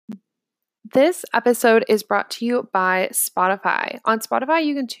This episode is brought to you by Spotify. On Spotify,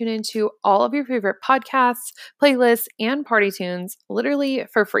 you can tune into all of your favorite podcasts, playlists, and party tunes literally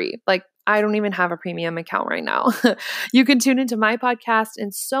for free. Like, I don't even have a premium account right now. You can tune into my podcast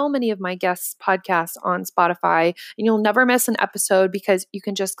and so many of my guests' podcasts on Spotify, and you'll never miss an episode because you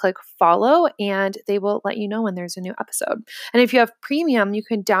can just click follow and they will let you know when there's a new episode. And if you have premium, you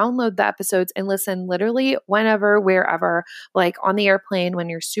can download the episodes and listen literally whenever, wherever, like on the airplane when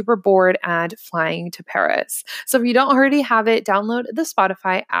you're super bored and flying to Paris. So if you don't already have it, download the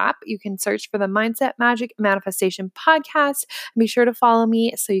Spotify app. You can search for the Mindset, Magic, and Manifestation podcast. And be sure to follow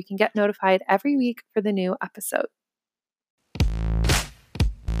me so you can get notified every week for the new episode.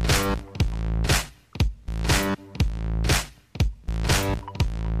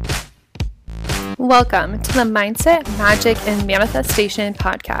 Welcome to the Mindset, Magic, and Manifestation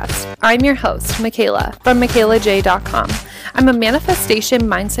podcast. I'm your host, Michaela, from MichaelaJ.com. I'm a manifestation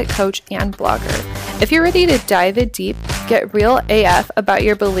mindset coach and blogger. If you're ready to dive in deep, get real AF about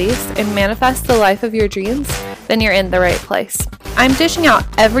your beliefs, and manifest the life of your dreams, then you're in the right place. I'm dishing out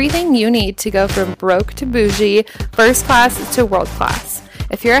everything you need to go from broke to bougie, first class to world class.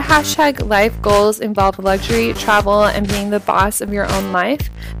 If your hashtag life goals involve luxury, travel, and being the boss of your own life,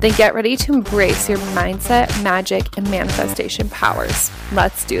 then get ready to embrace your mindset, magic, and manifestation powers.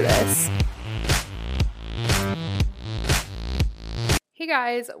 Let's do this. Hey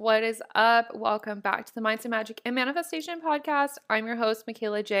guys, what is up? Welcome back to the Mindset, Magic, and Manifestation podcast. I'm your host,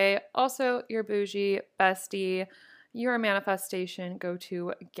 Michaela J., also your bougie bestie, your manifestation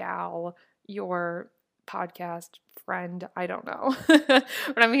go-to gal, your podcast friend, I don't know. But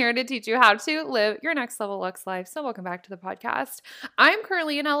I'm here to teach you how to live your next level Lux life. So welcome back to the podcast. I'm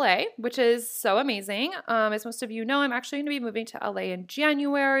currently in LA, which is so amazing. As most of you know, I'm actually going to be moving to LA in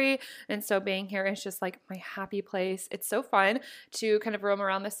January. And so being here is just like my happy place. It's so fun to kind of roam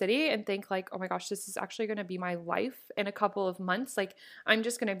around the city and think like, oh my gosh, this is actually going to be my life in a couple of months. Like I'm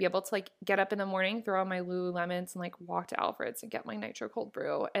just going to be able to like get up in the morning, throw on my Lululemons and like walk to Alfred's and get my nitro cold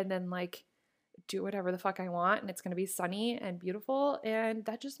brew and then like do whatever the fuck I want, and it's going to be sunny and beautiful, and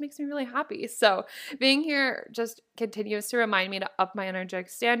that just makes me really happy. So being here just continues to remind me to up my energetic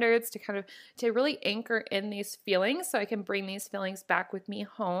standards, to really anchor in these feelings so I can bring these feelings back with me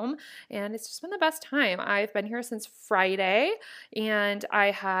home, and it's just been the best time. I've been here since Friday, and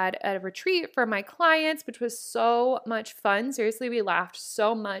I had a retreat for my clients, which was so much fun. Seriously, we laughed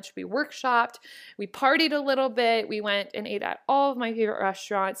so much. We workshopped, we partied a little bit, we went and ate at all of my favorite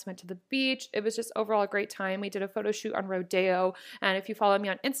restaurants, went to the beach. It was just overall a great time. We did a photo shoot on Rodeo, and if you follow me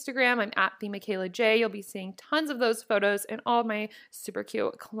on Instagram, I'm at the Michaela J. You'll be seeing tons of those photos and all of my super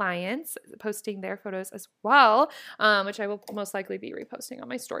cute clients posting their photos as well, which I will most likely be reposting on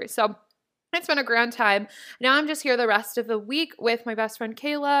my story. So it's been a grand time. Now I'm just here the rest of the week with my best friend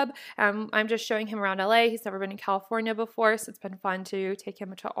Caleb. I'm just showing him around LA. He's never been in California before, so it's been fun to take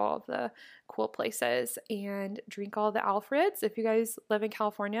him to all of the cool places and drink all the Alfreds. If you guys live in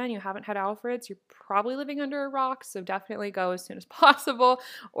California and you haven't had Alfreds, you're probably living under a rock, so definitely go as soon as possible.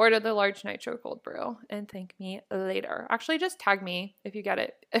 Order the large nitro cold brew and thank me later. Actually, just tag me if you get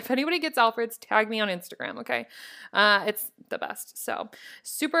it. If anybody gets Alfreds, tag me on Instagram, okay? It's the best. So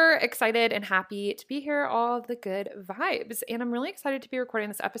super excited and happy to be here, all of the good vibes. And I'm really excited to be recording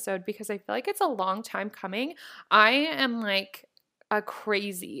this episode because I feel like it's a long time coming. I am like a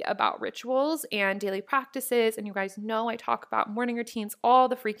crazy about rituals and daily practices. And you guys know I talk about morning routines all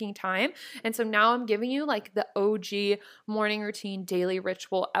the freaking time. And so now I'm giving you like the OG morning routine daily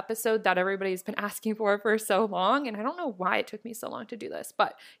ritual episode that everybody's been asking for so long. And I don't know why it took me so long to do this,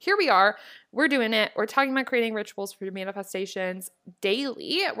 but here we are. We're doing it. We're talking about creating rituals for manifestations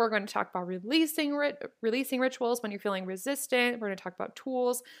daily. We're going to talk about releasing rituals when you're feeling resistant. We're going to talk about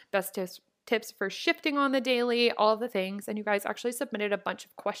tools, best tips for shifting on the daily, all of the things. And you guys actually submitted a bunch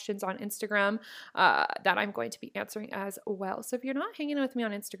of questions on Instagram that I'm going to be answering as well. So if you're not hanging with me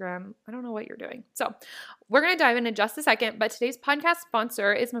on Instagram, I don't know what you're doing. So we're going to dive in just a second, but today's podcast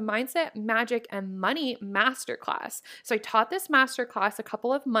sponsor is my Mindset, Magic, and Money Masterclass. So I taught this masterclass a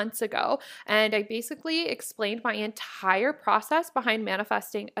couple of months ago, and I basically explained my entire process behind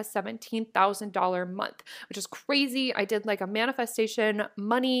manifesting a $17,000 month, which is crazy. I did like a manifestation,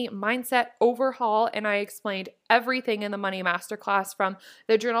 money, mindset overhaul, and I explained everything in the money masterclass, from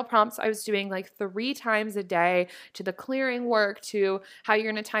the journal prompts I was doing like 3 times a day, to the clearing work, to how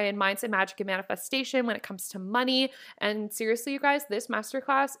you're going to tie in mindset, magic, and manifestation when it comes to money. And seriously, you guys, this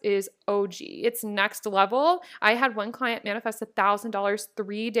masterclass is OG. It's next level. I had one client manifest $1,000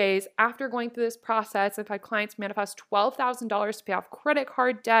 3 days after going through this process. I've had clients manifest $12,000 to pay off credit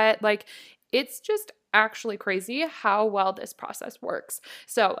card debt. Like, it's just actually crazy how well this process works.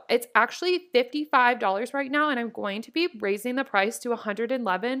 So it's actually $55 right now, and I'm going to be raising the price to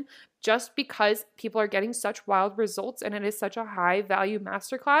 $111 just because people are getting such wild results and it is such a high value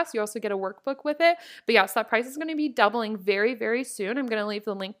masterclass. You also get a workbook with it. But yes, that price is going to be doubling very, very soon. I'm going to leave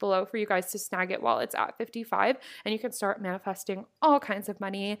the link below for you guys to snag it while it's at 55, and you can start manifesting all kinds of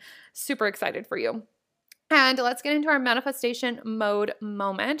money. Super excited for you. And let's get into our manifestation mode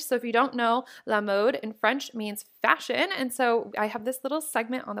moment. So if you don't know, la mode in French means fashion. And so I have this little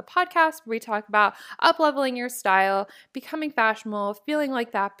segment on the podcast where we talk about up-leveling your style, becoming fashionable, feeling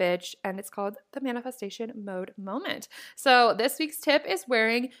like that bitch, and it's called the manifestation mode moment. So this week's tip is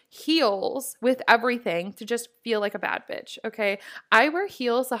wearing heels with everything to just feel like a bad bitch, okay? I wear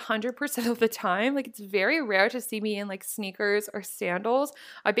heels 100% of the time. Like, it's very rare to see me in like sneakers or sandals.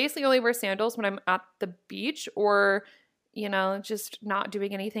 I basically only wear sandals when I'm at the beach or, you know, just not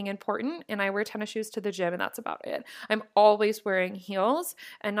doing anything important, and I wear tennis shoes to the gym, and that's about it. I'm always wearing heels,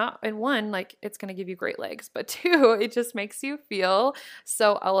 and one, like, it's going to give you great legs, but two, it just makes you feel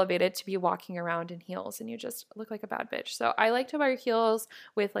so elevated to be walking around in heels and you just look like a bad bitch. So I like to wear heels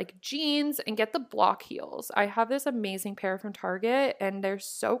with like jeans and get the block heels. I have this amazing pair from Target and they're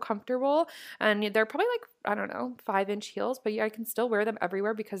so comfortable, and they're probably like, I don't know, 5-inch heels, but yeah, I can still wear them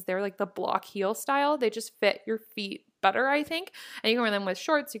everywhere because they're like the block heel style. They just fit your feet better, I think. And you can wear them with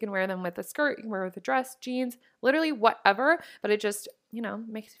shorts, you can wear them with a skirt, you can wear it with a dress, jeans, literally whatever, but it just, you know,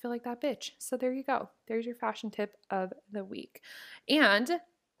 makes you feel like that bitch. So there you go. There's your fashion tip of the week. And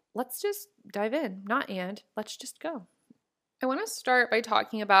let's just dive in. Let's just go. I want to start by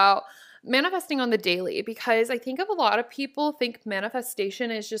talking about manifesting on the daily, because I think a lot of people think manifestation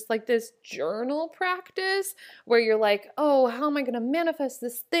is just like this journal practice where you're like, oh, how am I going to manifest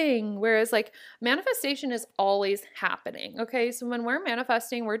this thing? Whereas like manifestation is always happening. Okay. So when we're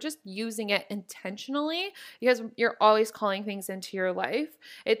manifesting, we're just using it intentionally because you're always calling things into your life.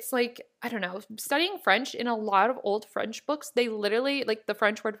 It's like, I don't know, studying French, in a lot of old French books, they literally, like, the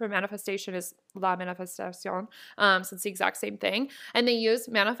French word for manifestation is la manifestation. So it's the exact same thing. And they use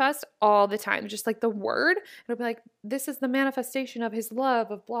manifest all the time, just like the word. It'll be like, this is the manifestation of his love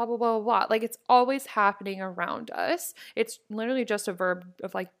of blah, blah, blah, blah. Like, it's always happening around us. It's literally just a verb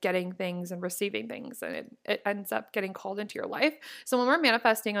of like getting things and receiving things, and it ends up getting called into your life. So when we're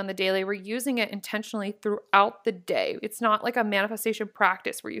manifesting on the daily, we're using it intentionally throughout the day. It's not like a manifestation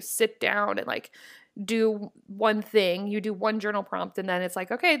practice where you sit down and like do one thing, you do one journal prompt, and then it's like,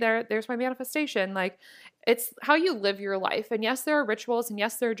 okay, there's my manifestation. Like, it's how you live your life. And yes, there are rituals, and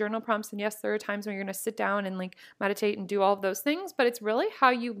yes, there are journal prompts, and yes, there are times when you're going to sit down and like meditate and do all of those things, but it's really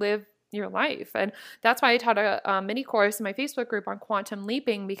how you live your life. And that's why I taught a mini course in my Facebook group on quantum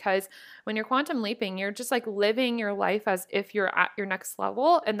leaping, because when you're quantum leaping, you're just like living your life as if you're at your next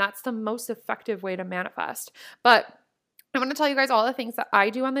level. And that's the most effective way to manifest. But I want to tell you guys all the things that I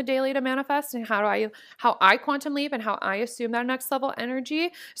do on the daily to manifest, and how I quantum leap and how I assume that next level energy,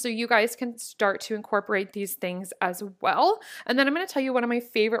 so you guys can start to incorporate these things as well. And then I'm going to tell you one of my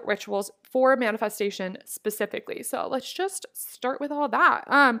favorite rituals for manifestation specifically. So let's just start with all that.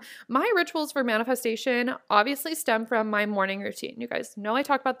 My rituals for manifestation obviously stem from my morning routine. You guys know I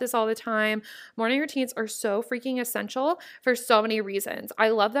talk about this all the time. Morning routines are so freaking essential for so many reasons. I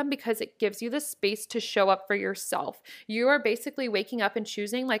love them because it gives you the space to show up for yourself. You are basically waking up and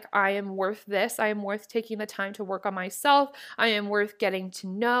choosing, like, I am worth this. I am worth taking the time to work on myself. I am worth getting to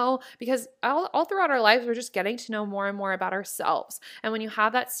know, because all throughout our lives, we're just getting to know more and more about ourselves. And when you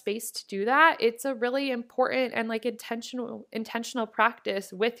have that space to do that, it's a really important and like intentional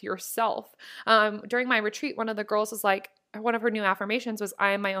practice with yourself. During my retreat, one of the girls was like, one of her new affirmations was,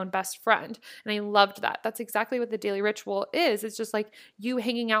 I am my own best friend. And I loved that. That's exactly what the daily ritual is. It's just like you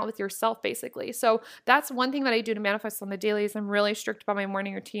hanging out with yourself, basically. So that's one thing that I do to manifest on the daily, is I'm really strict about my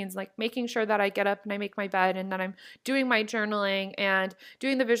morning routines, like making sure that I get up and I make my bed, and then I'm doing my journaling and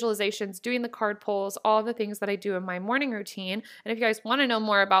doing the visualizations, doing the card pulls, all the things that I do in my morning routine. And if you guys want to know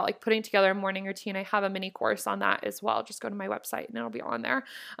more about like putting together a morning routine, I have a mini course on that as well. Just go to my website and it'll be on there.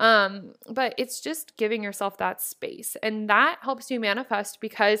 But it's just giving yourself that space. And that helps you manifest,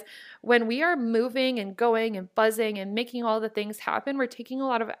 because when we are moving and going and buzzing and making all the things happen, we're taking a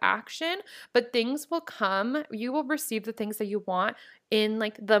lot of action, but things will come. You will receive the things that you want in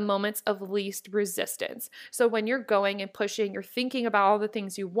like the moments of least resistance. So when you're going and pushing, you're thinking about all the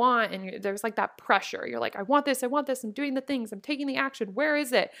things you want, and there's like that pressure. You're like, I want this, I'm doing the things, I'm taking the action. Where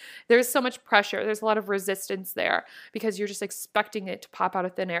is it? There's so much pressure. There's a lot of resistance there because you're just expecting it to pop out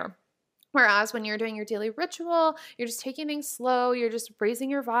of thin air. Whereas when you're doing your daily ritual, you're just taking things slow, you're just raising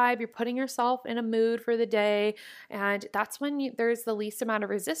your vibe, you're putting yourself in a mood for the day. And that's when there's the least amount of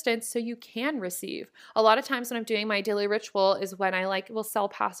resistance so you can receive. A lot of times when I'm doing my daily ritual is when I will sell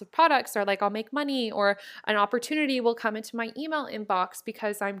passive products, or I'll make money, or an opportunity will come into my email inbox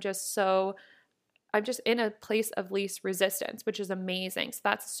because I'm just in a place of least resistance, which is amazing. So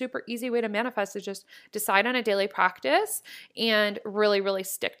that's a super easy way to manifest, is just decide on a daily practice and really, really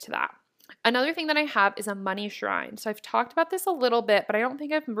stick to that. Another thing that I have is a money shrine. So I've talked about this a little bit, but I don't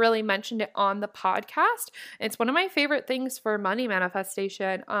think I've really mentioned it on the podcast. It's one of my favorite things for money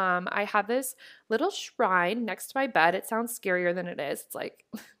manifestation. I have this little shrine next to my bed. It sounds scarier than it is.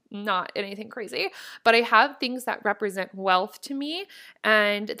 It's not anything crazy, but I have things that represent wealth to me,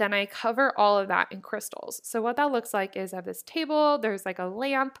 and then I cover all of that in crystals. So what that looks like is I have this table, there's a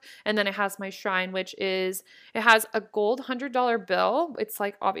lamp, and then it has my shrine, it has a gold $100 bill. It's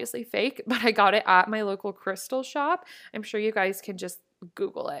obviously fake, but I got it at my local crystal shop. I'm sure you guys can just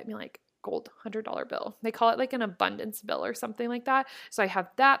Google it and be like, gold $100 bill. They call it an abundance bill or something like that. So I have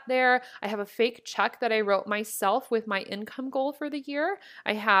that there. I have a fake check that I wrote myself with my income goal for the year.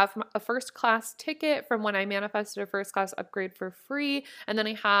 I have a first class ticket from when I manifested a first class upgrade for free. And then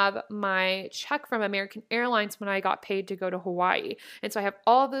I have my check from American Airlines when I got paid to go to Hawaii. And so I have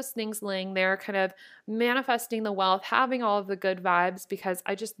all those things laying there, kind of manifesting the wealth, having all of the good vibes, because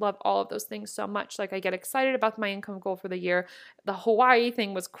I just love all of those things so much. I get excited about my income goal for the year. The Hawaii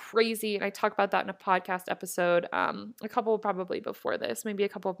thing was crazy. And I talk about that in a podcast episode, a couple probably before this, maybe a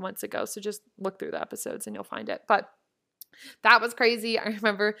couple of months ago. So just look through the episodes and you'll find it. But that was crazy. I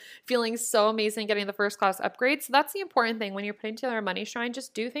remember feeling so amazing getting the first class upgrade. So that's the important thing when you're putting together a money shrine.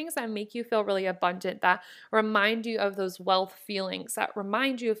 Just do things that make you feel really abundant, that remind you of those wealth feelings, that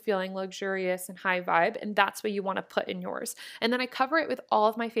remind you of feeling luxurious and high vibe. And that's what you want to put in yours. And then I cover it with all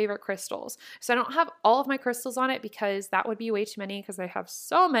of my favorite crystals. So I don't have all of my crystals on it because that would be way too many, because I have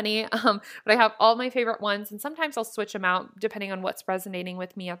so many. But I have all my favorite ones, and sometimes I'll switch them out depending on what's resonating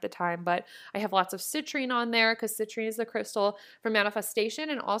with me at the time. But I have lots of citrine on there, because citrine is the crystal for manifestation,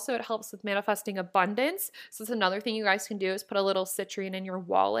 and also it helps with manifesting abundance. So it's another thing you guys can do, is put a little citrine in your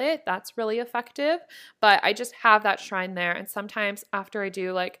wallet. That's really effective. But I just have that shrine there, and sometimes after I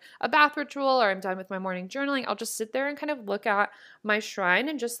do a bath ritual, or I'm done with my morning journaling, I'll just sit there and kind of look at my shrine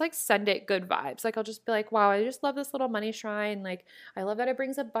and just send it good vibes. I'll just be wow, I just love this little money shrine. I love that it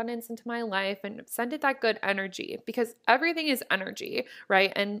brings abundance into my life, and send it that good energy, because everything is energy,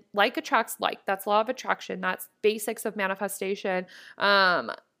 right? And like attracts like. That's law of attraction. That's basics of manifestation.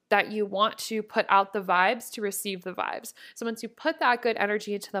 That you want to put out the vibes to receive the vibes. So once you put that good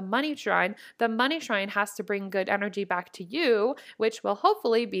energy into the money shrine has to bring good energy back to you, which will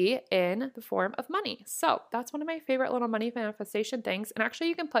hopefully be in the form of money. So that's one of my favorite little money manifestation things. And actually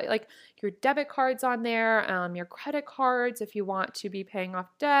you can put your debit cards on there, your credit cards if you want to be paying off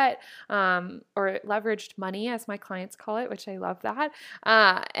debt, or leveraged money as my clients call it, which I love that.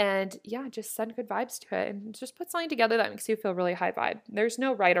 And yeah, just send good vibes to it, and just put something together that makes you feel really high vibe. There's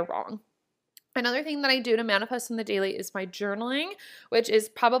no right or wrong. Another thing that I do to manifest in the daily is my journaling, which is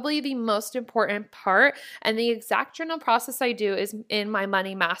probably the most important part. And the exact journal process I do is in my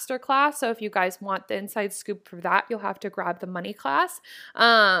money masterclass. So if you guys want the inside scoop for that, you'll have to grab the money class,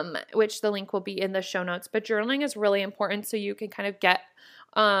 which the link will be in the show notes. But journaling is really important so you can kind of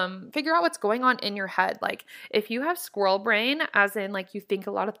figure out what's going on in your head. If you have squirrel brain, as in you think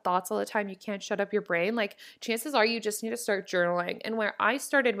a lot of thoughts all the time, you can't shut up your brain, chances are you just need to start journaling. And where I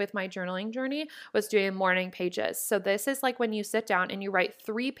started with my journaling journey was doing morning pages. So this is when you sit down and you write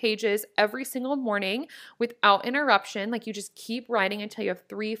 3 pages every single morning without interruption. You just keep writing until you have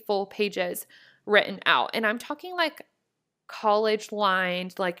 3 full pages written out. And I'm talking college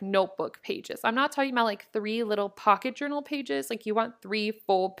lined notebook pages. I'm not talking about 3 little pocket journal pages. You want 3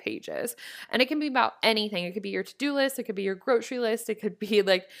 full pages. And it can be about anything. It could be your to-do list, it could be your grocery list, it could be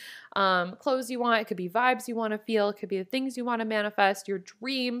clothes you want, it could be vibes you want to feel, it could be the things you want to manifest, your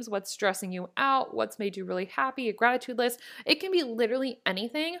dreams, what's stressing you out, what's made you really happy, a gratitude list. It can be literally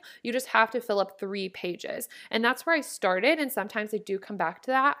anything. You just have to fill up 3 pages. And that's where I started. And sometimes I do come back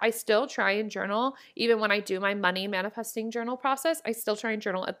to that. I still try and journal. Even when I do my money manifesting journal process, I still try and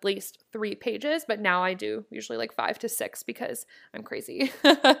journal at least 3 pages, but now I do usually 5 to 6 because I'm crazy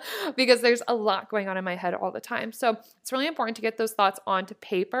because there's a lot going on in my head all the time. So it's really important to get those thoughts onto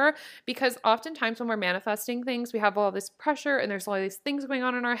paper because oftentimes when we're manifesting things, we have all this pressure and there's all these things going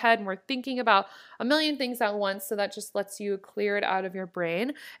on in our head and we're thinking about a million things at once. So that just lets you clear it out of your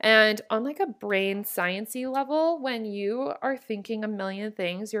brain. And on like a brain sciencey level, when you are thinking a million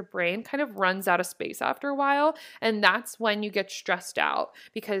things, your brain kind of runs out of space after a while. And that's when you get stressed out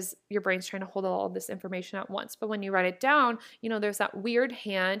because your brain's trying to hold all of this information at once. But when you write it down, there's that weird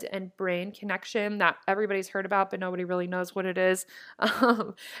hand and brain connection that everybody's heard about, but nobody really knows what it is.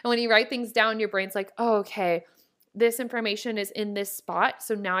 And when you write things down, your brain's like, oh, okay, this information is in this spot.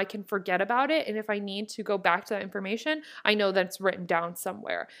 So now I can forget about it. And if I need to go back to that information, I know that it's written down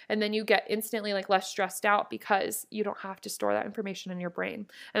somewhere. And then you get instantly like less stressed out because you don't have to store that information in your brain.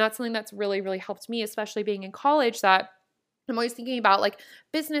 And that's something that's really, really helped me, especially being in college, that I'm always thinking about like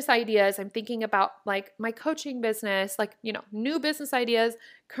business ideas. I'm thinking about like my coaching business, like, new business ideas,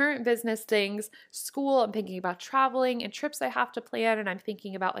 current business things, school. I'm thinking about traveling and trips I have to plan. And I'm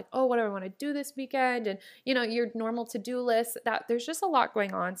thinking about like, oh, what do I want to do this weekend? And, your normal to-do list, that there's just a lot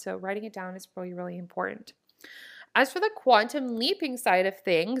going on. So writing it down is really, really important. As for the quantum leaping side of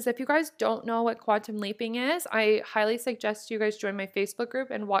things, if you guys don't know what quantum leaping is, I highly suggest you guys join my Facebook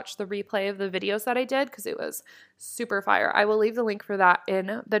group and watch the replay of the videos that I did because it was super fire. I will leave the link for that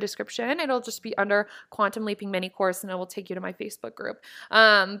in the description. It'll just be under quantum leaping mini course and it will take you to my Facebook group.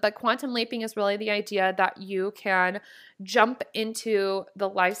 But quantum leaping is really the idea that you can jump into the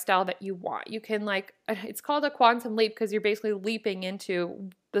lifestyle that you want. You can it's called a quantum leap because you're basically leaping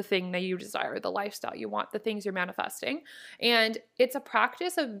into the thing that you desire, the lifestyle you want, the things you're manifesting. And it's a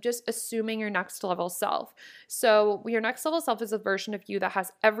practice of just assuming your next level self. So your next level self is a version of you that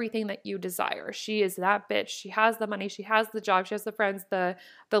has everything that you desire. She is that bitch. She has the money. She has the job. She has the friends, the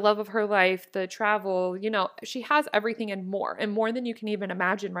love of her life, the travel, she has everything and more than you can even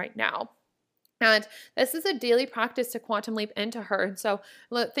imagine right now. And this is a daily practice to quantum leap into her. And so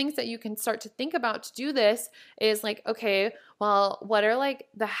things that you can start to think about to do this is like, okay, well, what are like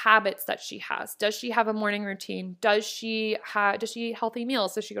the habits that she has? Does she have a morning routine? Does she eat healthy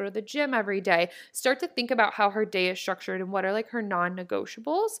meals? Does she go to the gym every day? Start to think about how her day is structured and what are like her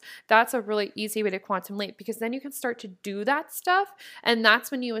non-negotiables. That's a really easy way to quantum leap because then you can start to do that stuff. And that's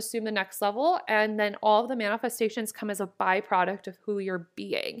when you assume the next level. And then all of the manifestations come as a byproduct of who you're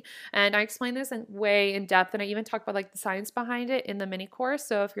being. And I explain this in depth. And I even talk about like the science behind it in the mini course.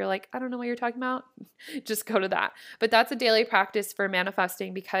 So if you're like, I don't know what you're talking about, just go to that. But that's a daily practice for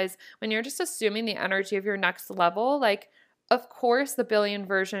manifesting because when you're just assuming the energy of your next level, like, of course, the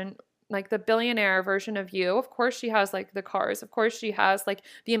billionaire version of you, of course she has like the cars, of course she has like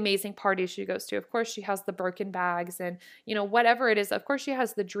the amazing parties she goes to, of course she has the Birkin bags and whatever it is, of course she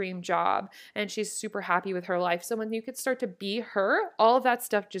has the dream job and she's super happy with her life. So when you could start to be her, all of that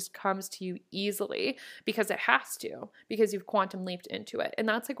stuff just comes to you easily because it has to, because you've quantum leaped into it. And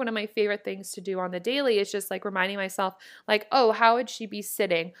that's like one of my favorite things to do on the daily is just like reminding myself like, oh, how would she be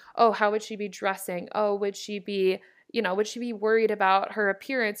sitting? Oh, how would she be dressing? Oh, would she be worried about her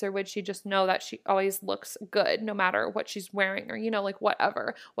appearance or would she just know that she always looks good no matter what she's wearing or, like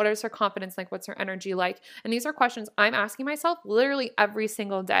whatever? What is her confidence like? What's her energy like? And these are questions I'm asking myself literally every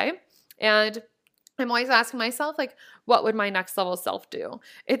single day. And I'm always asking myself, like, what would my next level self do?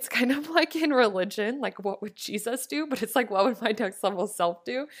 It's kind of like in religion, like, what would Jesus do? But it's like, what would my next level self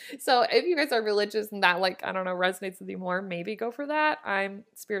do? So if you guys are religious and that, like, I don't know, resonates with you more, maybe go for that. I'm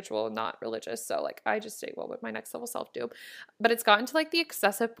spiritual, not religious. So, like, I just say, what would my next level self do? But it's gotten to, like, the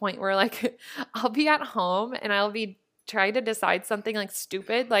excessive point where, like, I'll be at home and I'll be trying to decide something, like,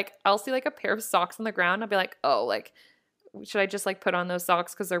 stupid. Like, I'll see, like, a pair of socks on the ground. I'll be like, oh, like, should I just like put on those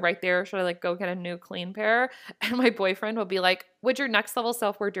socks because they're right there? Should I like go get a new clean pair? And my boyfriend will be like, would your next level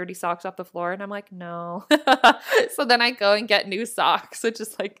self wear dirty socks off the floor? And I'm like, no. So then I go and get new socks, which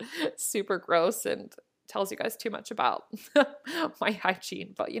is like super gross and tells you guys too much about my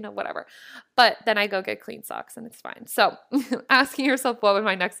hygiene, but whatever. But then I go get clean socks and it's fine. So asking yourself, what would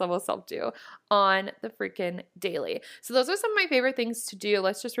my next level self do on the freaking daily? So those are some of my favorite things to do.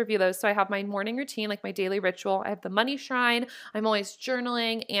 Let's just review those. So I have my morning routine, like my daily ritual. I have the money shrine. I'm always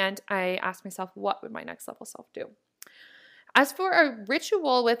journaling and I ask myself, what would my next level self do? As for a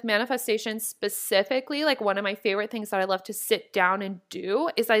ritual with manifestation specifically, like one of my favorite things that I love to sit down and do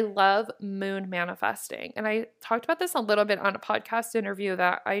is I love moon manifesting. And I talked about this a little bit on a podcast interview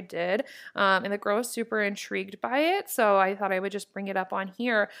that I did, and the girl was super intrigued by it. So I thought I would just bring it up on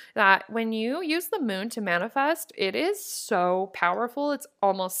here that when you use the moon to manifest, it is so powerful. It's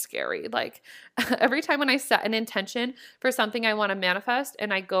almost scary. Like every time when I set an intention for something I want to manifest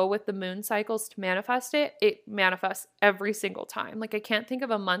and I go with the moon cycles to manifest it, it manifests every single time. Like I can't think of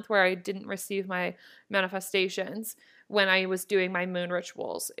a month where I didn't receive my manifestations when I was doing my moon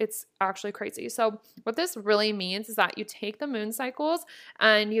rituals. It's actually crazy. So what this really means is that you take the moon cycles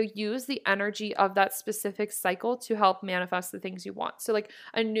and you use the energy of that specific cycle to help manifest the things you want. So like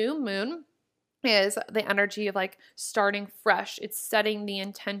a new moon is the energy of like starting fresh. It's setting the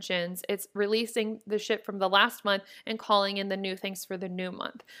intentions. It's releasing the shit from the last month and calling in the new things for the new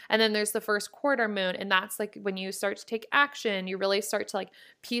month. And then there's the first quarter moon, and that's like when you start to take action. You really start to like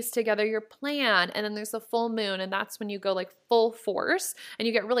piece together your plan. And then there's the full moon, and that's when you go like full force and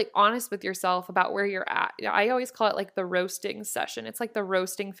you get really honest with yourself about where you're at. I always call it like the roasting session. It's like the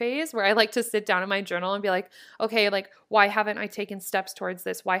roasting phase where I like to sit down in my journal and be like, okay, like why haven't I taken steps towards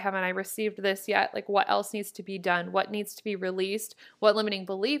this? Why haven't I received this yet? Like what else needs to be done? What needs to be released? What limiting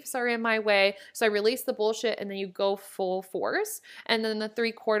beliefs are in my way? So I release the bullshit and then you go full force. And then the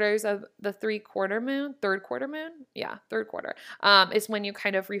 3/4 of the third quarter, is when you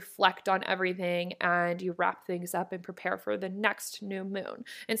kind of reflect on everything and you wrap things up and prepare for the next new moon.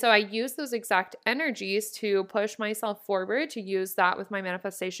 And so I use those exact energies to push myself forward, to use that with my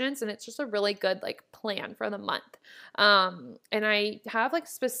manifestations. And it's just a really good like plan for the month. And I have like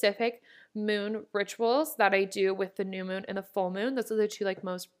specific moon rituals that I do with the new moon and the full moon. Those are the two like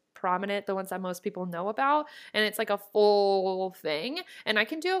most prominent, the ones that most people know about. And it's like a full thing. And I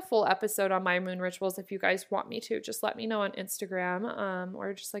can do a full episode on my moon rituals if you guys want me to. Just let me know on Instagram,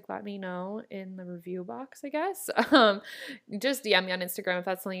 or just like let me know in the review box, I guess. Just DM me on Instagram if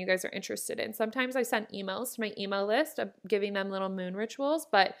that's something you guys are interested in. Sometimes I send emails to my email list of giving them little moon rituals,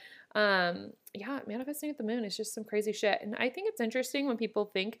 but yeah, manifesting at the moon is just some crazy shit. And I think it's interesting when people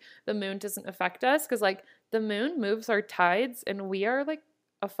think the moon doesn't affect us, because like the moon moves our tides and we are like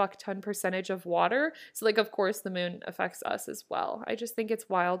a fuck ton percentage of water. So like, of course the moon affects us as well. I just think it's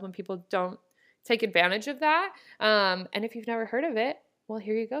wild when people don't take advantage of that. And if you've never heard of it, well,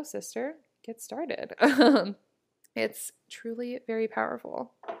 here you go, sister, get started. It's truly very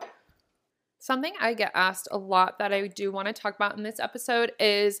powerful. Something I get asked a lot that I do want to talk about in this episode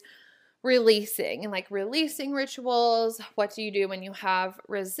is releasing and like releasing rituals. What do you do when you have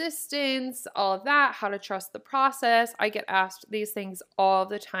resistance? All of that, how to trust the process. I get asked these things all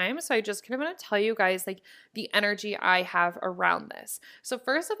the time. So I just kind of want to tell you guys like the energy I have around this. So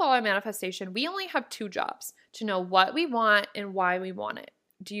first of all, in manifestation, we only have 2 jobs: to know what we want and why we want it.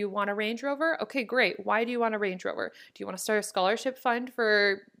 Do you want a Range Rover? Okay, great. Why do you want a Range Rover? Do you want to start a scholarship fund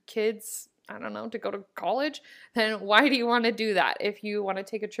for kids, I don't know, to go to college? Then why do you want to do that? If you want to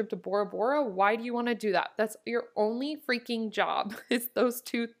take a trip to Bora Bora, why do you want to do that? That's your only freaking job, is those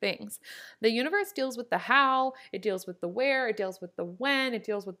 2 things. The universe deals with the how, it deals with the where, it deals with the when, it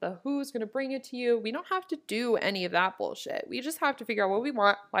deals with the who's going to bring it to you. We don't have to do any of that bullshit. We just have to figure out what we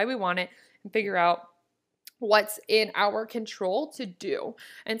want, why we want it, and figure out what's in our control to do.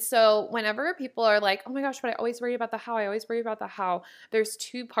 And so whenever people are like, oh my gosh, but I always worry about the how, there's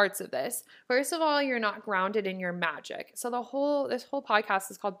 2 parts of this. First of all, you're not grounded in your magic. So this whole podcast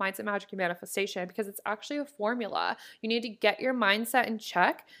is called Mindset, Magic, and Manifestation because it's actually a formula. You need to get your mindset in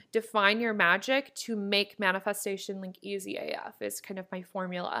check, define your magic to make manifestation like easy AF is kind of my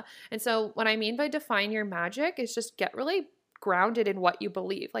formula. And so what I mean by define your magic is just get really grounded in what you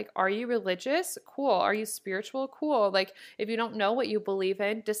believe. Like, are you religious? Cool. Are you spiritual? Cool. Like, if you don't know what you believe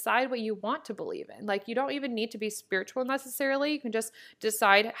in, decide what you want to believe in. Like, you don't even need to be spiritual necessarily. You can just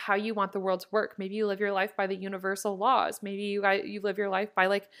decide how you want the world to work. Maybe you live your life by the universal laws. Maybe you live your life by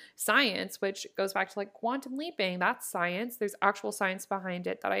like science, which goes back to like quantum leaping. That's science. There's actual science behind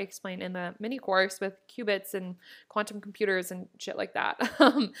it that I explain in the mini course with qubits and quantum computers and shit like that.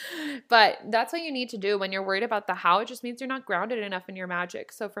 But that's what you need to do when you're worried about the how. It just means you're not grounded enough in your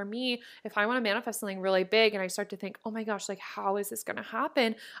magic. So for me, if I want to manifest something really big and I start to think, oh my gosh, like how is this going to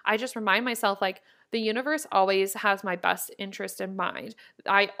happen? I just remind myself like, the universe always has my best interest in mind.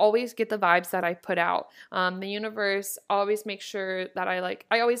 I always get the vibes that I put out. The universe always makes sure that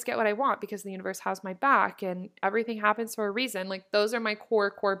I always get what I want because the universe has my back and everything happens for a reason. Like those are my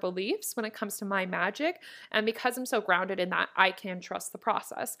core beliefs when it comes to my magic. And because I'm so grounded in that, I can trust the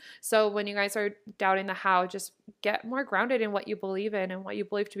process. So when you guys are doubting the how, just get more grounded in what you believe in and what you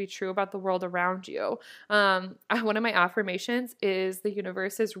believe to be true about the world around you. One of my affirmations is the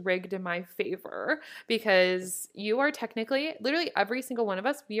universe is rigged in my favor. Because you are technically, literally every single one of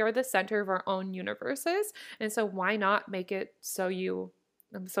us, we are the center of our own universes. And so why not make it so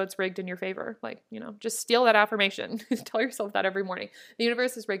it's rigged in your favor? Like, just steal that affirmation. Tell yourself that every morning. The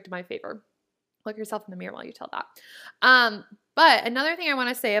universe is rigged in my favor. Look yourself in the mirror while you tell that. But another thing I want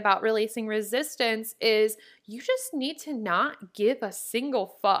to say about releasing resistance is you just need to not give a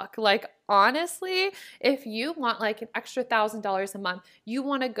single fuck. Like, honestly, if you want like an extra $1,000 a month, you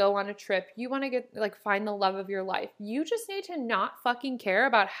want to go on a trip, you want to get like find the love of your life, you just need to not fucking care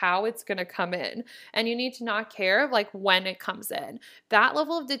about how it's going to come in. And you need to not care like when it comes in. That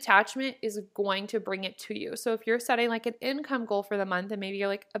level of detachment is going to bring it to you. So if you're setting like an income goal for the month and maybe you're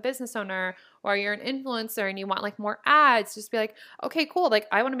like a business owner or you're an influencer and you want like more ads, just be like, okay, cool. Like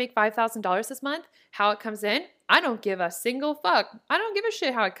I want to make $5,000 this month. How it comes in, I don't give a single fuck. I don't give a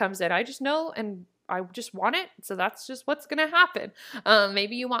shit how it comes in. I just know and I just want it. So that's just what's going to happen.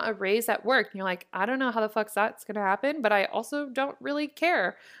 Maybe you want a raise at work and you're like, I don't know how the fuck's that's going to happen, but I also don't really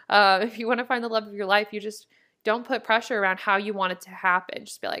care. If you want to find the love of your life, you just don't put pressure around how you want it to happen.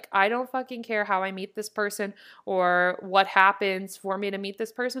 Just be like, I don't fucking care how I meet this person or what happens for me to meet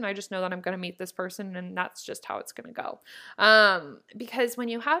this person. I just know that I'm going to meet this person and that's just how it's going to go. Because when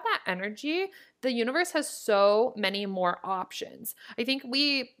you have that energy, the universe has so many more options. I think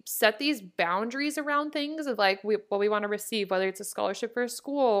we set these boundaries around things of like what we want to receive, whether it's a scholarship for a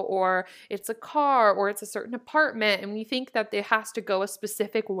school or it's a car or it's a certain apartment. And we think that it has to go a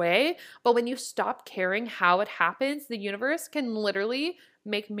specific way. But when you stop caring how it happens, the universe can literally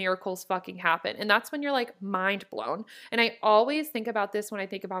make miracles fucking happen. And that's when you're like mind blown. And I always think about this when I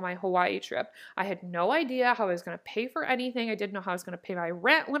think about my Hawaii trip. I had no idea how I was going to pay for anything. I didn't know how I was going to pay my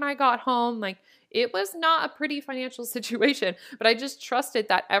rent when I got home. Like it was not a pretty financial situation, but I just trusted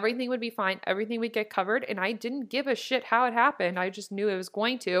that everything would be fine. Everything would get covered. And I didn't give a shit how it happened. I just knew it was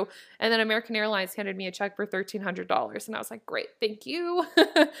going to. And then American Airlines handed me a check for $1,300. And I was like, great, thank you.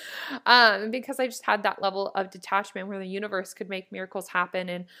 Because I just had that level of detachment where the universe could make miracles happen.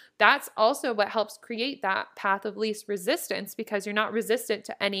 And that's also what helps create that path of least resistance because you're not resistant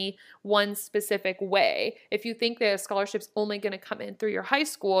to any one specific way. If you think that a scholarship's only going to come in through your high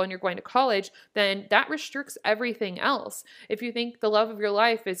school and you're going to college, then that restricts everything else. If you think the love of your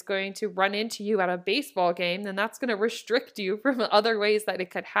life is going to run into you at a baseball game, then that's going to restrict you from other ways that it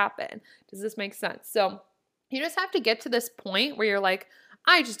could happen. Does this make sense? So you just have to get to this point where you're like,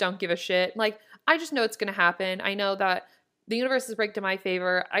 I just don't give a shit. Like, I just know it's going to happen. I know that the universe is rigged in my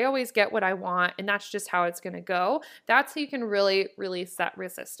favor. I always get what I want, and that's just how it's going to go. That's how you can really, really set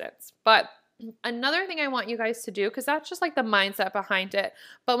resistance. But another thing I want you guys to do, because that's just like the mindset behind it.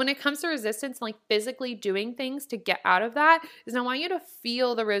 But when it comes to resistance, like physically doing things to get out of that, is I want you to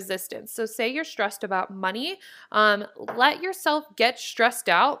feel the resistance. So say you're stressed about money, let yourself get stressed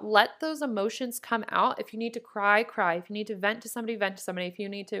out. Let those emotions come out. If you need to cry, cry. If you need to vent to somebody, vent to somebody. If you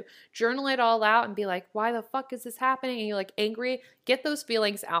need to journal it all out and be like, why the fuck is this happening? And you're like angry, get those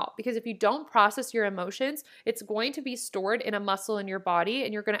feelings out. Because if you don't process your emotions, it's going to be stored in a muscle in your body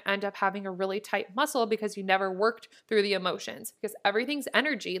and you're going to end up having a really tight muscle because you never worked through the emotions, because everything's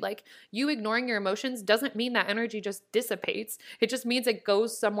energy. Like you ignoring your emotions doesn't mean that energy just dissipates. It just means it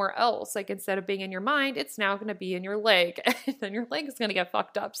goes somewhere else. Like instead of being in your mind, it's now going to be in your leg and then your leg is going to get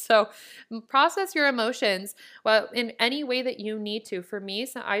fucked up. So process your emotions well in any way that you need to. For me,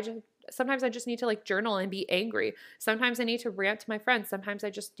 sometimes I just need to like journal and be angry. Sometimes I need to rant to my friends. Sometimes I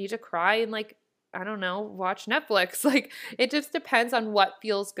just need to cry and like, I don't know, watch Netflix. Like it just depends on what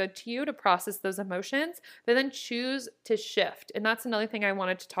feels good to you to process those emotions, but then choose to shift. And that's another thing I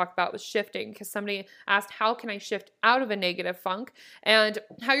wanted to talk about was shifting, because somebody asked, how can I shift out of a negative funk? And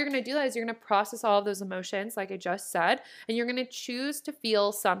how you're going to do that is you're going to process all of those emotions, like I just said, and you're going to choose to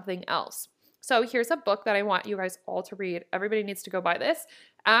feel something else. So here's a book that I want you guys all to read. Everybody needs to go buy this.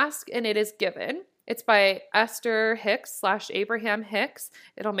 Ask and It Is Given. It's by Esther Hicks / Abraham Hicks.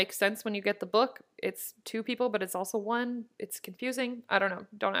 It'll make sense when you get the book. It's two people, but it's also one. It's confusing. I don't know.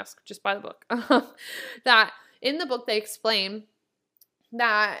 Don't ask. Just buy the book. That in the book, they explain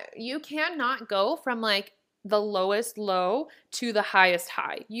that you cannot go from like the lowest low to the highest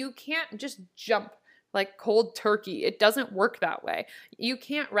high. You can't just jump like cold turkey. It doesn't work that way. You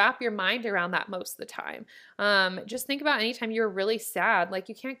can't wrap your mind around that most of the time. Just think about anytime you're really sad. Like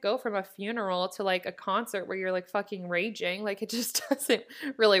you can't go from a funeral to like a concert where you're like fucking raging. Like it just doesn't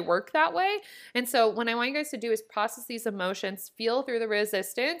really work that way. And so what I want you guys to do is process these emotions, feel through the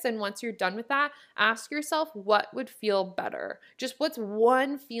resistance. And once you're done with that, ask yourself what would feel better. Just what's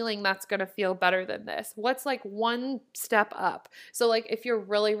one feeling that's going to feel better than this? What's like one step up? So like if you're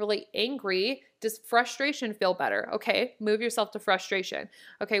really, really angry, does frustration feel better? Okay, move yourself to frustration.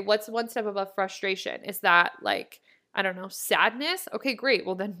 Okay, what's one step above frustration? Is that like, I don't know, sadness? Okay, great.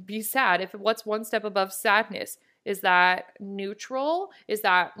 Well, then be sad. What's one step above sadness? Is that neutral? Is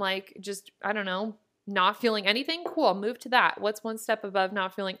that like just, I don't know, not feeling anything? Cool. Move to that. What's one step above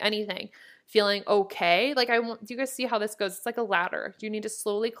not feeling anything? Feeling okay. Like do you guys see how this goes? It's like a ladder. You need to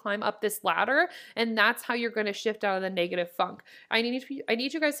slowly climb up this ladder, and that's how you're going to shift out of the negative funk. I need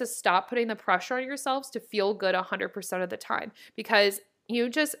you guys to stop putting the pressure on yourselves to feel good 100% of the time, because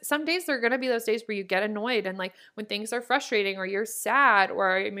some days there are going to be those days where you get annoyed, and like when things are frustrating, or you're sad,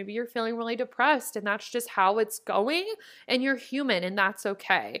 or maybe you're feeling really depressed, and that's just how it's going, and you're human, and that's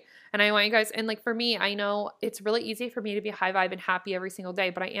okay. And I want you guys, and like for me, I know it's really easy for me to be high vibe and happy every single day,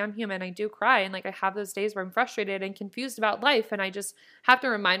 but I am human. I do cry, and like I have those days where I'm frustrated and confused about life, and I just have to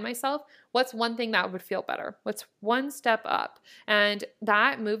remind myself, what's one thing that would feel better? What's one step up? And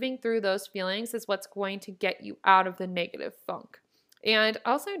that moving through those feelings is what's going to get you out of the negative funk. And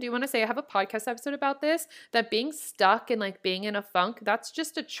also, I do want to say I have a podcast episode about this, that being stuck and like being in a funk, that's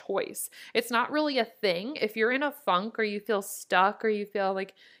just a choice. It's not really a thing. If you're in a funk, or you feel stuck, or you feel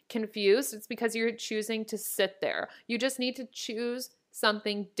like confused, it's because you're choosing to sit there. You just need to choose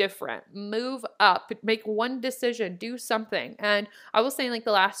something different. Move up, make one decision, do something. And I will say, like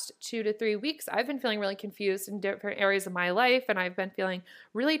the last 2 to 3 weeks, I've been feeling really confused in different areas of my life, and I've been feeling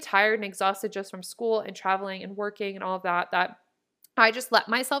really tired and exhausted just from school and traveling and working and all of that I just let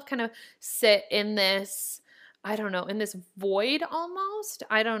myself kind of sit in this, I don't know, in this void almost.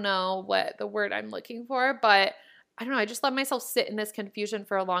 I don't know what the word I'm looking for, but I don't know. I just let myself sit in this confusion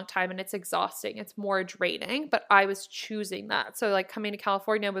for a long time, and it's exhausting. It's more draining, but I was choosing that. So like coming to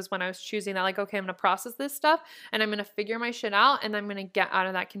California was when I was choosing that, like, okay, I'm going to process this stuff, and I'm going to figure my shit out, and I'm going to get out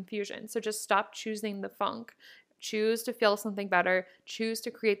of that confusion. So just stop choosing the funk. Choose to feel something better, choose to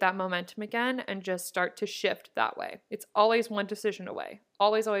create that momentum again, and just start to shift that way. It's always one decision away.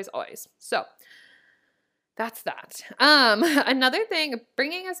 Always, always, always. So that's that. Another thing,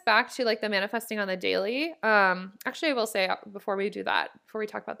 bringing us back to like the manifesting on the daily. Actually, I will say before we do that, before we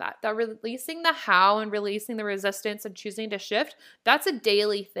talk about that releasing the how and releasing the resistance and choosing to shift, that's a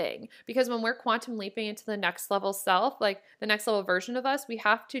daily thing. Because when we're quantum leaping into the next level self, like the next level version of us, we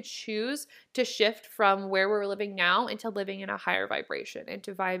have to choose to shift from where we're living now into living in a higher vibration,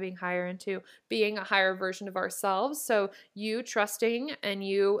 into vibing higher, into being a higher version of ourselves. So you trusting and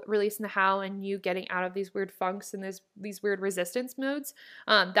you releasing the how and you getting out of these weird funks and these weird resistance moods,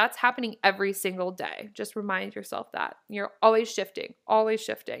 that's happening every single day. Just remind yourself that you're always shifting, always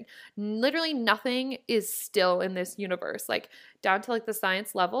shifting. Literally nothing is still in this universe. Like down to like the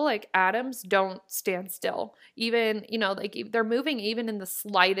science level, like atoms don't stand still. Even, like they're moving even in the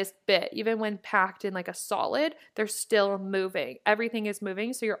slightest bit. Even when packed in like a solid, they're still moving. Everything is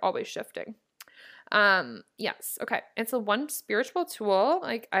moving, so you're always shifting. Yes. Okay. And so one spiritual tool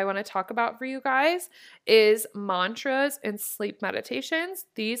like I want to talk about for you guys is mantras and sleep meditations.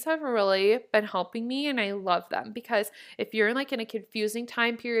 These have really been helping me, and I love them, because if you're like in a confusing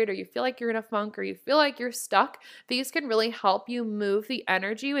time period, or you feel like you're in a funk, or you feel like you're stuck, these can really help you move the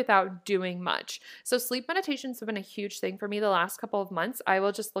energy without doing much. So sleep meditations have been a huge thing for me the last couple of months. I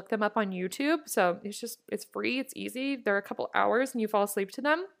will just look them up on YouTube. So it's free. It's easy. They're a couple hours and you fall asleep to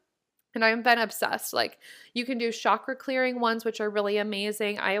them. And I've been obsessed. Like you can do chakra clearing ones, which are really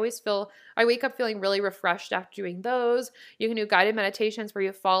amazing. I wake up feeling really refreshed after doing those. You can do guided meditations where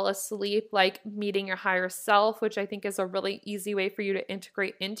you fall asleep, like meeting your higher self, which I think is a really easy way for you to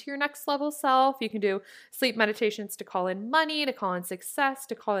integrate into your next level self. You can do sleep meditations to call in money, to call in success,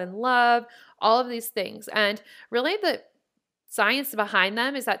 to call in love, all of these things. And really the science behind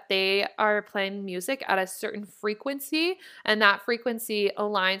them is that they are playing music at a certain frequency, and that frequency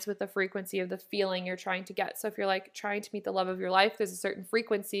aligns with the frequency of the feeling you're trying to get. So if you're like trying to meet the love of your life, there's a certain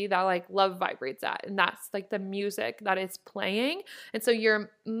frequency that like love vibrates at, and that's like the music that is playing. And so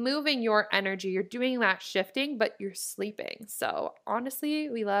you're moving your energy, you're doing that shifting, but you're sleeping. So honestly,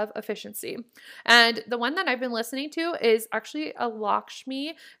 we love efficiency. And the one that I've been listening to is actually a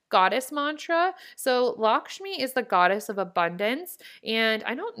Lakshmi goddess mantra. So Lakshmi is the goddess of abundance, and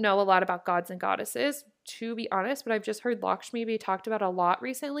I don't know a lot about gods and goddesses, to be honest, but I've just heard Lakshmi be talked about a lot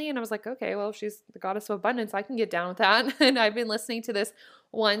recently, and I was like, okay, well, if she's the goddess of abundance, I can get down with that. And I've been listening to this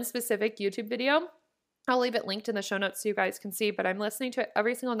one specific YouTube video. I'll leave it linked in the show notes so you guys can see, but I'm listening to it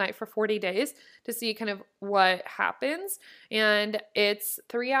every single night for 40 days to see kind of what happens. And it's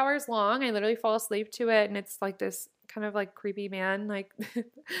 3 hours long. I literally fall asleep to it, and it's like this kind of like creepy man, like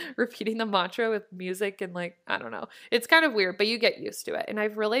repeating the mantra with music, and like, I don't know. It's kind of weird, but you get used to it. And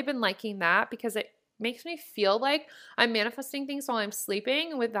I've really been liking that because it makes me feel like I'm manifesting things while I'm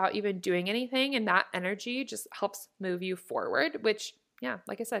sleeping without even doing anything. And that energy just helps move you forward, which, yeah,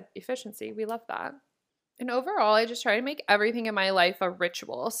 like I said, efficiency. We love that. And overall, I just try to make everything in my life a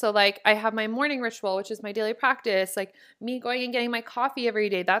ritual. So, like, I have my morning ritual, which is my daily practice, like me going and getting my coffee every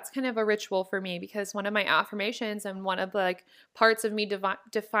day. That's kind of a ritual for me because one of my affirmations and one of the like parts of me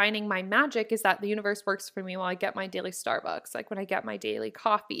defining my magic is that the universe works for me while I get my daily Starbucks, like when I get my daily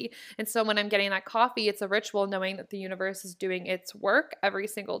coffee. And so, when I'm getting that coffee, it's a ritual knowing that the universe is doing its work every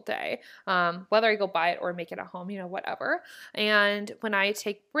single day, whether I go buy it or make it at home, whatever. And when I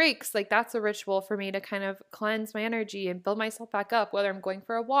take breaks, like that's a ritual for me to kind of cleanse my energy and build myself back up, whether I'm going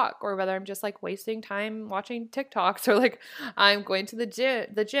for a walk or whether I'm just like wasting time watching TikToks or like I'm going to the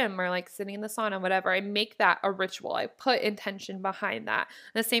gym or like sitting in the sauna, whatever. I make that a ritual. I put intention behind that.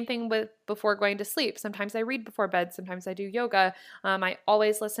 And the same thing with before going to sleep. Sometimes I read before bed. Sometimes I do yoga. I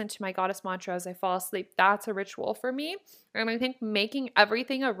always listen to my goddess mantra as I fall asleep. That's a ritual for me. And I think making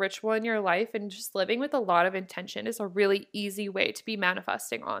everything a ritual in your life and just living with a lot of intention is a really easy way to be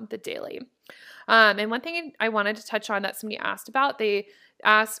manifesting on the daily. And one thing I wanted to touch on that somebody asked about, they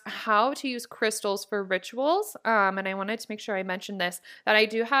asked how to use crystals for rituals. And I wanted to make sure I mentioned this, that I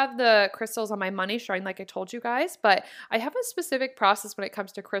do have the crystals on my money shrine, like I told you guys, but I have a specific process when it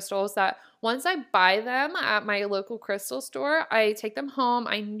comes to crystals that once I buy them at my local crystal store, I take them home.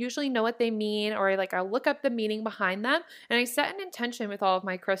 I usually know what they mean, or I'll look up the meaning behind them, and I set an intention with all of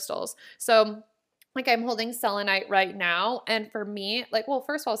my crystals. So like I'm holding selenite right now. And for me,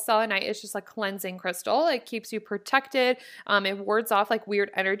 first of all, selenite is just a cleansing crystal. It keeps you protected. It wards off like weird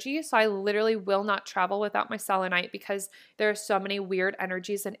energy. So I literally will not travel without my selenite because there are so many weird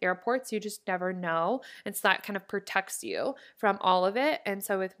energies in airports. You just never know. And so that kind of protects you from all of it. And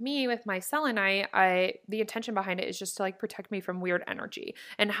so with me, with my selenite, the intention behind it is just to like protect me from weird energy.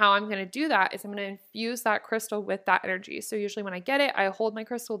 And how I'm going to do that is I'm going to infuse that crystal with that energy. So usually when I get it, I hold my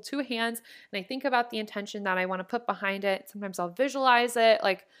crystal with two hands and I think about the intention that I want to put behind it. Sometimes I'll visualize it.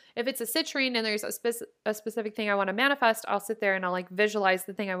 Like if it's a citrine and there's a specific thing I want to manifest, I'll sit there and I'll like visualize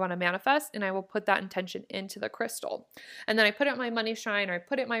the thing I want to manifest and I will put that intention into the crystal. And then I put it in my money shrine or I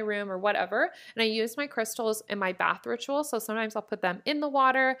put it in my room or whatever. And I use my crystals in my bath ritual. So sometimes I'll put them in the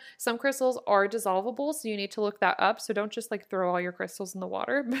water. Some crystals are dissolvable, so you need to look that up. So don't just like throw all your crystals in the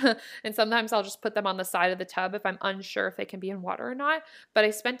water. And sometimes I'll just put them on the side of the tub if I'm unsure if they can be in water or not. But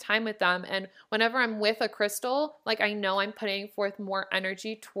I spend time with them, and whenever I'm with a crystal, like I know I'm putting forth more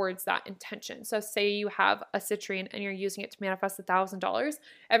energy towards that intention. So say you have a citrine and you're using it to manifest $1,000.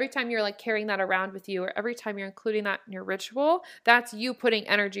 Every time you're like carrying that around with you, or every time you're including that in your ritual, that's you putting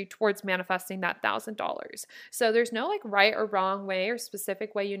energy towards manifesting that $1,000. So there's no like right or wrong way or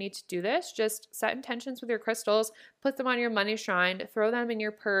specific way you need to do this. Just set intentions with your crystals, put them on your money shrine, throw them in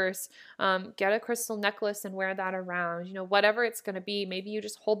your purse, get a crystal necklace and wear that around, whatever it's going to be. Maybe you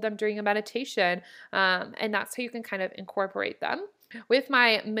just hold them during a meditation. And that's how you can kind of incorporate them. With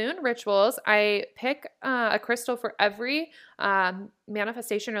my moon rituals, I pick a crystal for every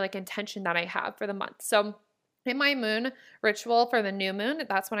manifestation or like intention that I have for the month. So in my moon ritual for the new moon,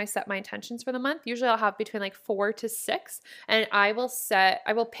 that's when I set my intentions for the month. Usually I'll have between like 4 to 6, and I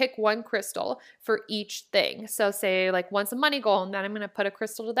will pick one crystal for each thing. So say like one's a money goal, and then I'm going to put a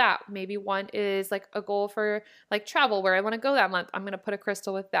crystal to that. Maybe one is like a goal for like travel where I want to go that month. I'm going to put a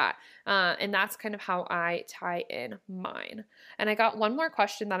crystal with that. And that's kind of how I tie in mine. And I got one more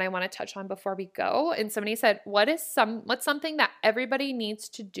question that I want to touch on before we go. And somebody said, what's something that everybody needs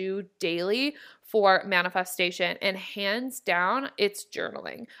to do daily for manifestation? And hands down, it's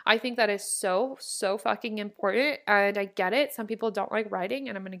journaling. I think that is so fucking important. And I get it. Some people don't like writing,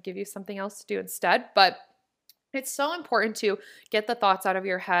 and I'm going to give you something else to do instead. But it's so important to get the thoughts out of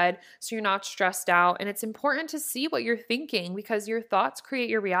your head so you're not stressed out. And it's important to see what you're thinking because your thoughts create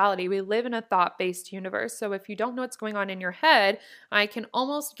your reality. We live in a thought-based universe. So if you don't know what's going on in your head, I can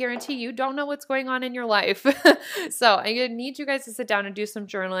almost guarantee you don't know what's going on in your life. So I need you guys to sit down and do some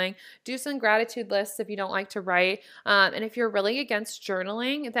journaling, do some gratitude lists if you don't like to write. And if you're really against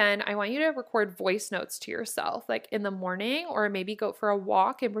journaling, then I want you to record voice notes to yourself, like in the morning, or maybe go for a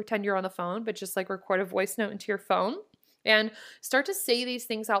walk and pretend you're on the phone, but just like record a voice note into your phone. And start to say these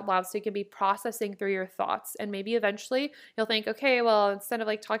things out loud so you can be processing through your thoughts. And maybe eventually you'll think, okay, well, instead of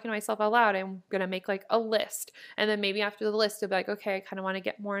like talking to myself out loud, I'm going to make like a list. And then maybe after the list, you'll be like, okay, I kind of want to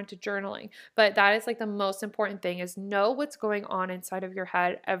get more into journaling. But that is like the most important thing, is know what's going on inside of your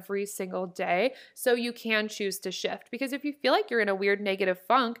head every single day so you can choose to shift. Because if you feel like you're in a weird negative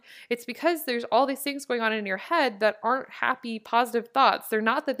funk, it's because there's all these things going on in your head that aren't happy, positive thoughts. They're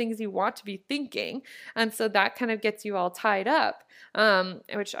not the things you want to be thinking. And so that kind of gets you all tied up,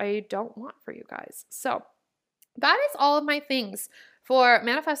 which I don't want for you guys. So that is all of my things For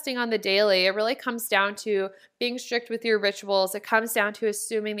manifesting on the daily, it really comes down to being strict with your rituals. It comes down to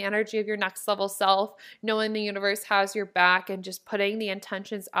assuming the energy of your next level self, knowing the universe has your back, and just putting the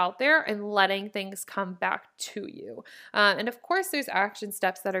intentions out there and letting things come back to you. And of course, there's action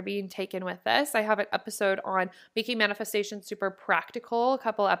steps that are being taken with this. I have an episode on making manifestation super practical a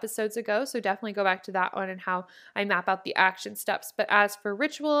couple episodes ago, so definitely go back to that one and how I map out the action steps. But as for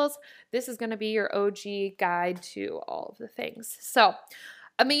rituals, this is going to be your OG guide to all of the things. So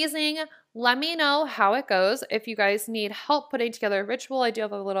amazing. Let me know how it goes. If you guys need help putting together a ritual, I do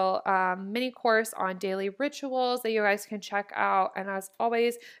have a little mini course on daily rituals that you guys can check out. And as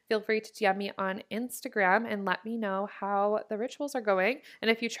always, feel free to DM me on Instagram and let me know how the rituals are going.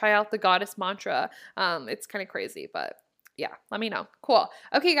 And if you try out the goddess mantra, it's kind of crazy, but yeah, let me know. Cool.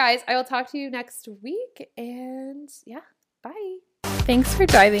 Okay, guys, I will talk to you next week. And yeah, bye. Thanks for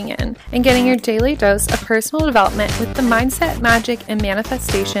diving in and getting your daily dose of personal development with the Mindset, Magic, and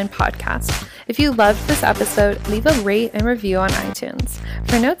Manifestation podcast. If you loved this episode, leave a rate and review on iTunes.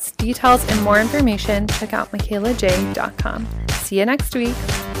 For notes, details, and more information, check out MichaelaJ.com. See you next week.